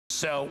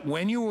So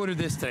when you order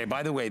this today,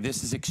 by the way,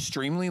 this is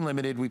extremely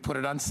limited. We put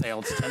it on sale.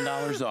 It's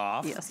 $10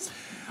 off. Yes.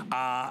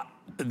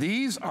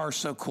 These are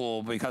so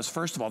cool because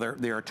first of all,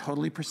 they are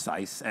totally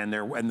precise and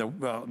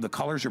the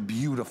colors are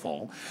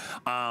beautiful.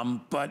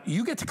 But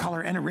you get to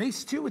color and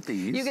erase too with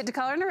these. You get to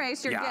color and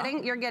erase.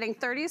 You're getting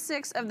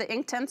 36 of the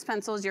Inktense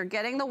pencils. You're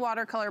getting the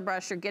watercolor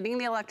brush. You're getting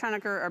the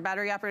electronic or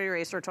battery operated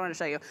eraser, which I want to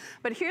show you.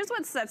 But here's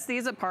what sets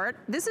these apart.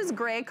 This is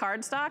gray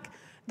cardstock.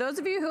 Those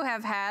of you who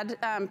have had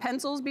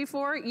pencils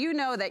before, you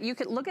know that you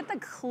can look at the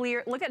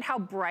clear, look at how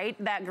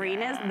bright that green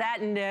is.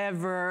 That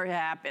never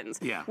happens.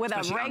 Yeah. With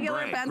a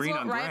regular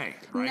pencil, right?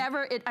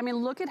 Never, I mean,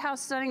 look at how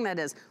stunning that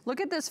is.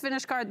 Look at this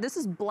finished card. This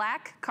is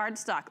black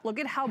cardstock. Look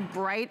at how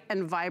bright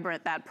and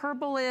vibrant that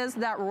purple is,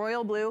 that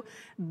royal blue.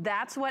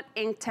 That's what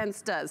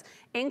Inktense does.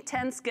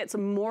 Inktense gets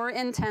more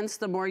intense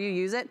the more you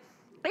use it.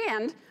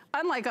 And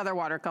unlike other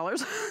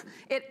watercolors,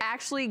 it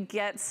actually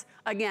gets,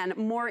 again,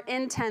 more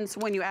intense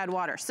when you add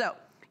water. So,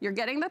 you're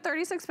getting the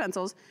 36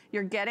 pencils,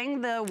 you're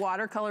getting the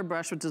watercolor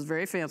brush, which is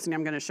very fancy, and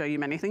I'm gonna show you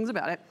many things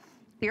about it.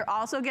 You're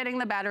also getting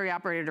the battery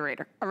operated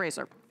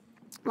eraser.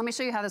 Let me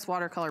show you how this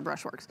watercolor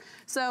brush works.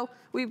 So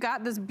we've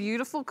got this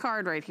beautiful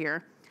card right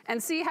here,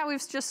 and see how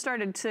we've just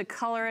started to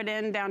color it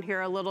in down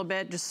here a little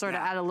bit, just sort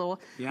of add a little.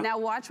 Now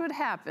watch what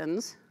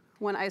happens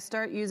when I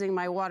start using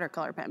my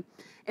watercolor pen.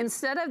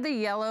 Instead of the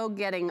yellow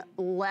getting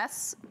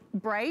less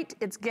bright,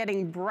 it's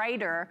getting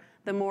brighter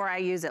the more I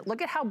use it.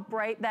 Look at how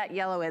bright that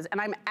yellow is, and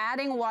I'm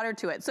adding water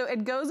to it. So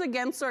it goes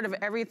against sort of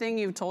everything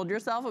you've told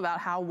yourself about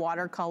how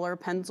watercolor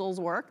pencils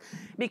work,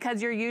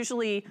 because you're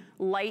usually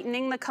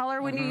lightening the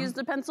color when you use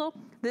the pencil.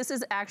 This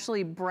is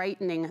actually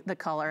brightening the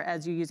color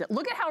as you use it.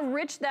 Look at how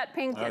rich that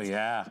pink is.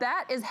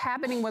 That is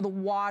happening with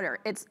water.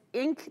 It's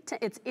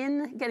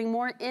getting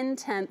more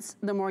intense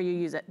the more you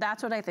use it.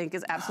 That's what I think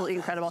is absolutely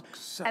incredible.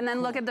 So and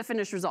then look at the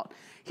finished result.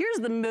 Here's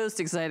the most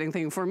exciting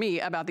thing for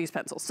me about these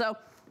pencils. So,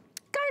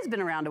 Guy's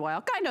been around a while.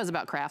 Guy knows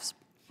about crafts.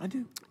 I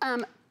do.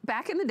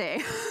 Back in the day,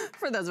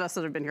 for those of us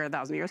that have been here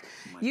 1,000 years,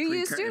 you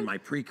used to— in my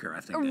pre-care, I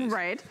think.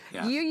 Right.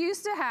 Yeah. You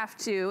used to have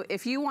to,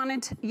 if you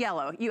wanted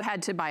yellow, you had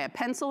to buy a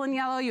pencil in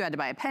yellow, you had to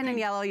buy a pen in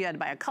yellow, you had to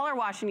buy a color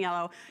wash in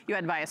yellow, you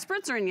had to buy a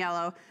spritzer in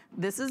yellow.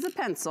 This is a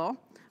pencil.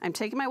 I'm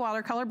taking my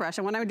watercolor brush,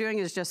 and what I'm doing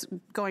is just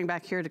going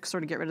back here to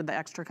sort of get rid of the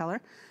extra color.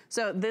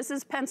 So this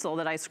is pencil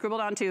that I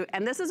scribbled onto,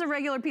 and this is a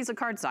regular piece of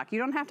cardstock. You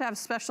don't have to have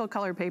special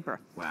colored paper.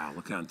 Wow,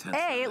 look how intense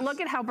A,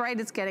 look at how bright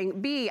it's getting.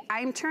 B,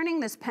 I'm turning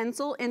this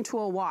pencil into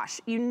a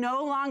wash. You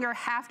no longer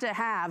have to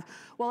have,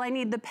 well, I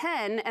need the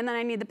pen, and then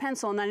I need the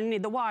pencil, and then I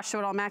need the wash, so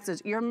it all maxes.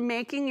 You're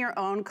making your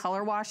own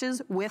color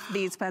washes with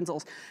these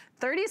pencils.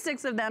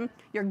 36 of them,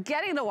 you're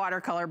getting the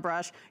watercolor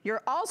brush,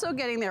 you're also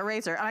getting the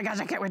eraser. Oh my gosh,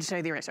 I can't wait to show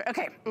you the eraser.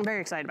 Okay, I'm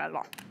very excited about it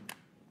all.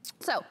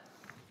 So,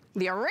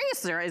 the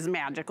eraser is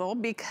magical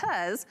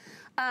because,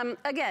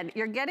 again,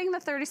 you're getting the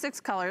 36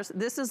 colors.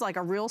 This is like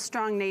a real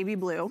strong navy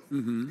blue.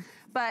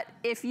 But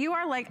if you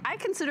are like, I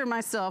consider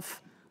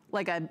myself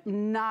like a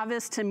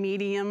novice to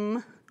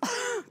medium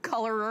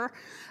colorer.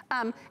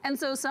 And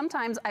so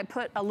sometimes I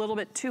put a little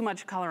bit too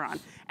much color on,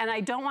 and I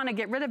don't want to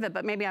get rid of it,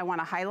 but maybe I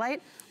want to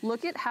highlight.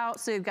 Look at how,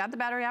 so you've got the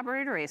battery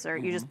operated eraser.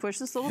 You just push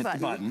this little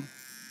button.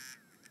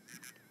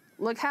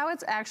 Look how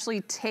it's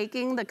actually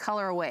taking the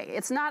color away.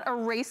 It's not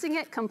erasing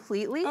it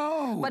completely,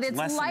 but it's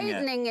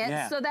lightening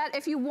it so that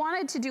if you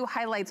wanted to do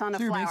highlights on a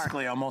flower. You're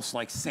basically almost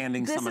like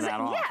sanding some of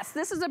that off. Yes,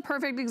 this is a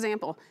perfect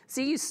example.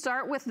 See, you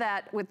start with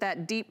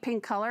that deep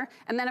pink color,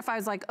 and then if I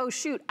was like, oh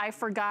shoot, I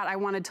forgot I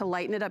wanted to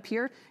lighten it up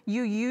here,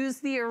 you use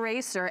the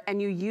eraser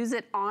and you use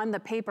it on the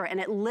paper and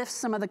it lifts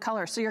some of the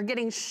color. So you're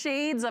getting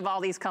shades of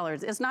all these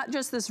colors. It's not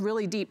just this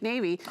really deep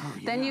navy.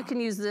 Then you can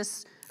use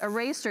this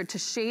eraser to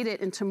shade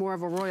it into more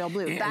of a royal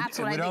blue. That's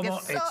what I think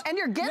is so, and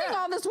you're getting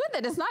all this with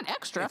it. It's not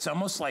extra. It's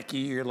almost like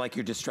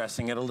you're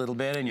distressing it a little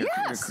bit, and you're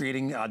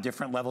creating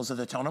different levels of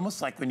the tone,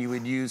 almost like when you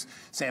would use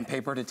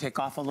sandpaper to take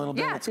off a little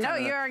bit.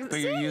 But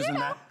you're using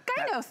that.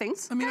 Guy knows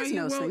things. I mean, Guys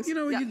knows things. You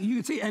know, you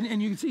can see,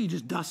 and you can see you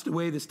just dust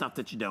away the stuff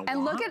that you don't want.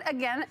 And look at,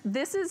 again,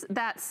 this is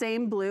that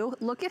same blue.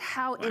 Look at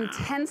how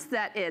intense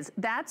that is.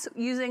 That's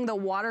using the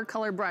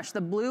watercolor brush. The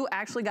blue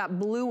actually got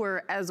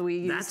bluer as we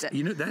used it.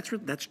 You know,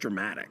 that's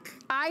dramatic.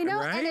 I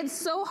know, and it's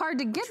so hard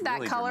to get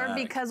that color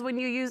because when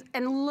you use,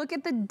 and look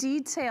at the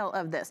detail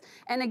of this.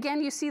 And again,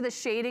 you see the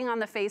shading on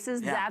the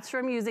faces. That's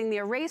from using the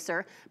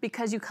eraser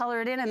because you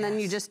color it in and then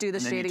you just do the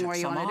shading where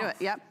you want to do it.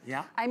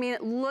 Yep. I mean,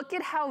 look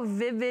at how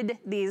vivid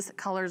these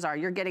colors are.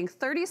 You're getting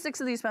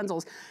 36 of these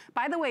pencils.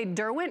 By the way,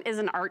 Derwent is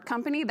an art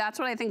company. That's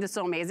what I think is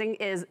so amazing,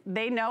 is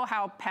they know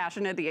how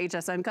passionate the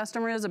HSN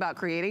customer is about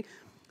creating.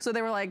 So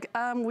they were like,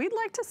 we'd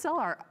like to sell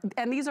our,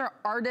 and these are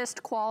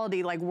artist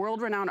quality, like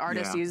world-renowned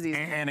artists use these.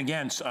 And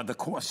again, the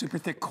core, super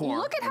thick core.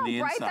 Look at how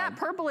bright that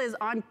purple is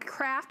on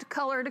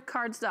craft-colored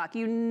cardstock.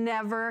 You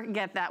never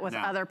get that with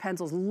other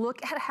pencils.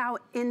 Look at how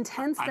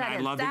intense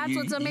that is. That's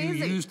what's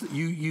amazing.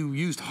 You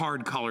used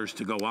hard colors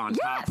to go on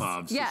top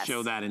of to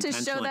show that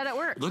intentionally. To show that it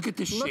worked. Look at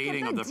the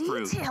shading of the fruit. Look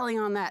at the detailing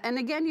on that. And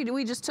again,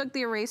 we just took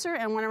the eraser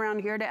and went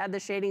around here to add the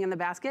shading in the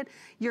basket.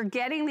 You're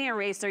getting the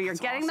eraser, you're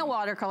getting the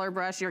watercolor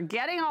brush, you're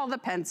getting all the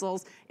pencils.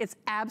 pencils. It's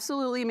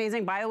absolutely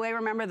amazing. By the way,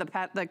 remember the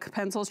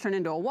pencils turn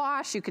into a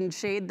wash. You can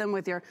shade them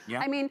with your,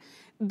 I mean,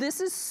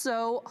 this is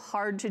so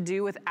hard to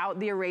do without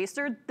the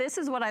eraser. This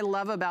is what I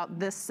love about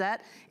this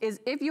set, is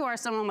if you are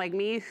someone like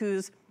me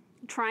who's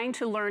trying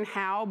to learn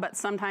how, but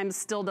sometimes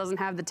still doesn't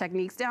have the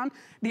techniques down,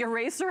 the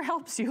eraser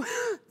helps you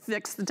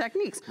fix the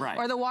techniques. Right.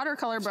 Or the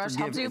watercolor brush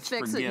helps you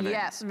fix it.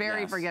 Yes,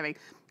 very forgiving.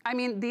 I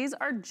mean, these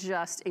are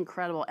just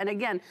incredible. And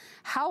again,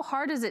 how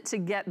hard is it to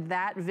get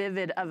that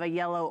vivid of a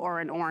yellow or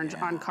an orange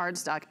on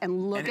cardstock?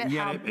 And look at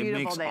how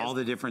beautiful it makes all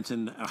the difference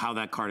in how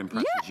that card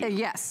impresses you.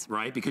 Yes.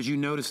 Right? Because you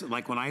notice,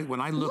 like when I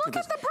look at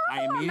this,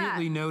 I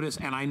immediately notice,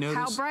 and I notice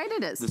how bright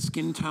it is. The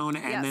skin tone,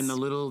 and then the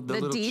little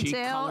cheek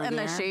color and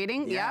there. the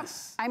shading.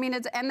 Yes. Yep. I mean,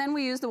 and then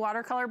we use the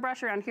watercolor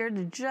brush around here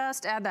to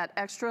just add that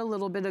extra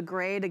little bit of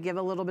gray to give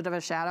a little bit of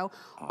a shadow.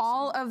 Awesome.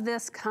 All of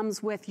this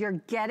comes with, you're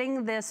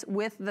getting this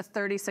with the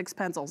 36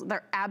 pencils.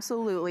 They're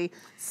absolutely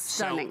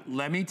stunning. So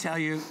let me tell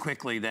you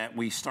quickly that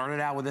we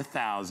started out with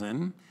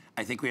 1,000.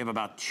 I think we have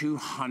about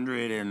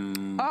 200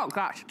 and... Oh,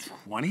 gosh.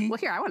 20? Well,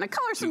 here, I want to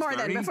color some more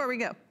then before we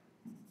go.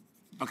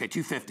 Okay,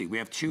 250. We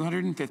have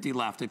 250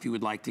 left if you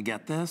would like to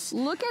get this.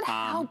 Look at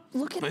how,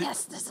 look at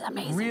this. This is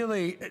amazing.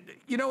 Really,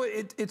 you know,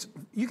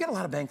 you get a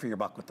lot of bang for your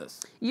buck with this.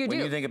 You do.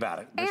 When you think about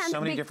it. There's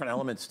so many different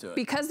elements to it.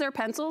 Because they're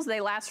pencils,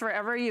 they last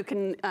forever. You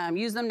can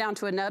use them down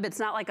to a nub. It's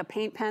not like a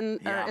paint pen,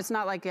 or it's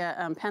not like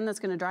a pen that's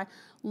gonna dry.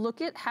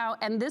 Look at how,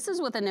 and this is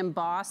with an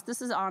embossed,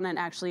 this is on an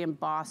actually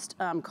embossed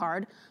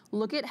card.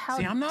 Look at how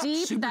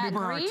deep that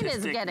green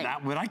is getting.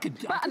 That's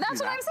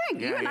what I'm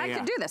saying. You and I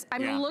could do this. I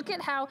mean, look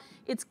at how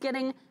it's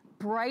getting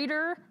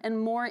brighter and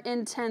more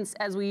intense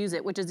as we use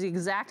it, which is the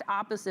exact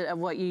opposite of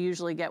what you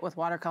usually get with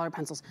watercolor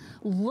pencils.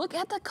 Look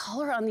at the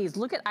color on these.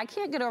 Look at, I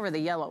can't get over the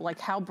yellow, like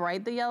how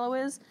bright the yellow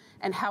is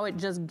and how it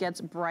just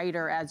gets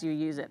brighter as you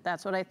use it.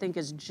 That's what I think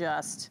is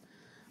just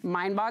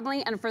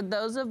mind-boggling. And for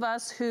those of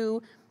us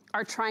who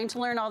are trying to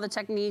learn all the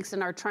techniques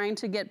and are trying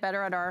to get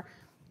better at our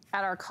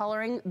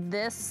coloring,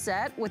 this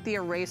set with the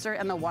eraser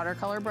and the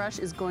watercolor brush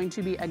is going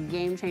to be a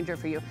game changer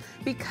for you.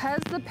 Because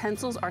the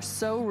pencils are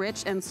so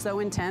rich and so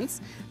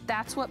intense,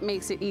 that's what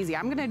makes it easy.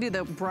 I'm gonna do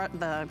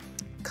the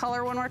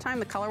color one more time,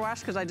 the color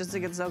wash, because I just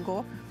think it's so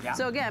cool. Yeah.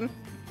 So again,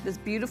 this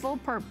beautiful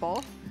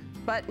purple,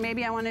 but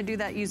maybe I wanna do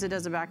that, use it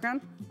as a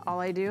background. All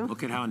I do.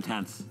 Look at how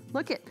intense.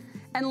 Look at,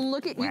 and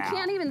look at, you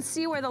can't even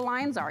see where the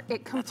lines are.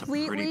 It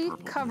completely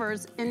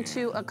covers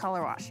into a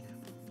color wash.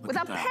 With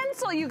a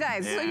pencil, you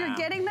guys. Yeah. So you're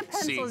getting the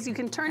pencils. You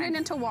can turn it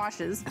into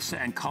washes.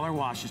 And color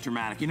wash is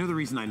dramatic. You know the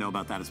reason I know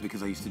about that is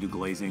because I used to do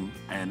glazing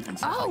and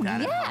stuff like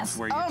that. Yes.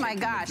 Where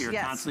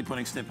you're constantly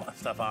putting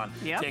stuff on,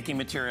 taking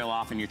material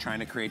off, and you're trying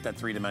to create that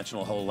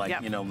three-dimensional whole,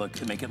 like, you know, look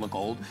to make it look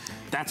old.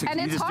 That's and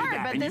it's hard,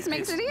 but this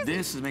makes it easy.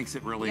 This makes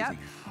it real easy.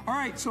 All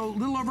right, so a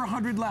little over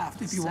 100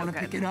 left. If you want to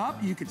pick it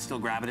up, you can still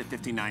grab it at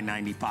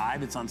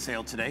 $59.95. It's on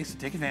sale today, so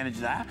take advantage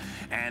of that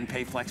and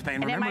pay FlexPay.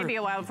 And remember, it might be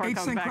a while before it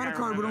comes back. HSN credit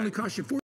card would only cost you